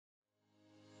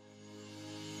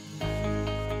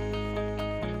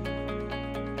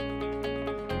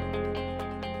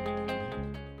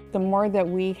The more that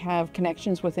we have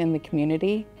connections within the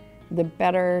community, the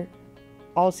better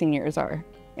all seniors are.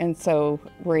 And so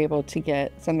we're able to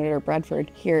get Senator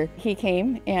Bradford here. He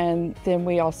came, and then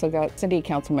we also got city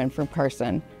councilman from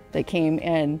Carson that came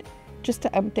and just to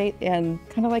update and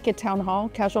kind of like a town hall,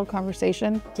 casual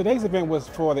conversation. Today's event was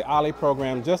for the OLLI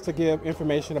program, just to give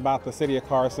information about the City of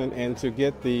Carson and to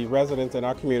get the residents in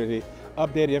our community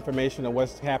updated information on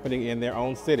what's happening in their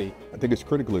own city. I think it's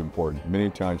critically important. Many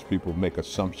times people make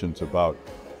assumptions about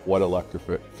what elected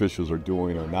officials are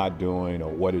doing or not doing, or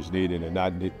what is needed and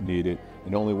not needed.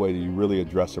 And the only way that you really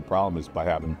address the problem is by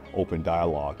having open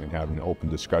dialogue and having open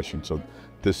discussion. So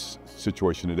this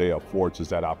situation today affords us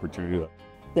that opportunity.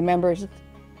 The members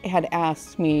had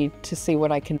asked me to see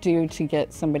what I could do to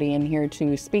get somebody in here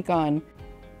to speak on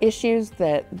issues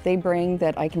that they bring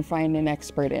that I can find an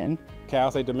expert in. Cal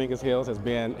State Dominguez Hills has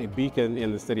been a beacon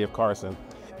in the city of Carson,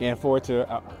 and for it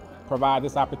to provide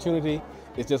this opportunity,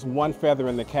 it's just one feather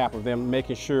in the cap of them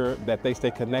making sure that they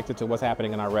stay connected to what's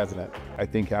happening in our residents. I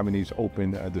think having these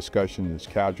open discussions,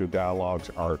 these casual dialogues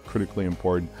are critically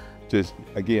important. Just,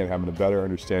 again, having a better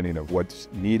understanding of what's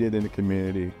needed in the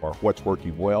community or what's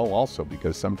working well also,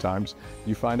 because sometimes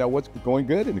you find out what's going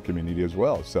good in the community as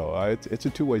well. So it's a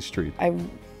two-way street. I've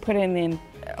put in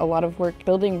a lot of work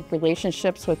building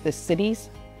relationships with the cities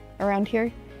around here,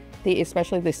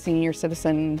 especially the senior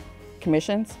citizen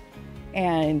commissions.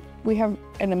 And we have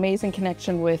an amazing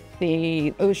connection with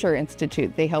the Osher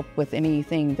Institute. They help with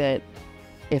anything that,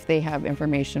 if they have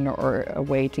information or a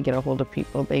way to get a hold of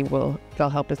people, they'll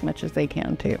help as much as they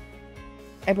can too.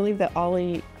 I believe that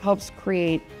OLLI helps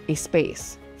create a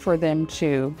space for them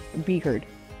to be heard.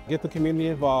 Get the community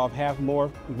involved, have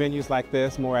more venues like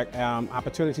this, more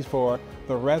opportunities for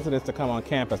the residents to come on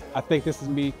campus. I think this is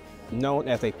be known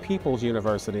as a people's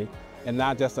university and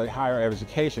not just a higher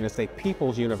education. It's a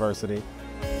people's university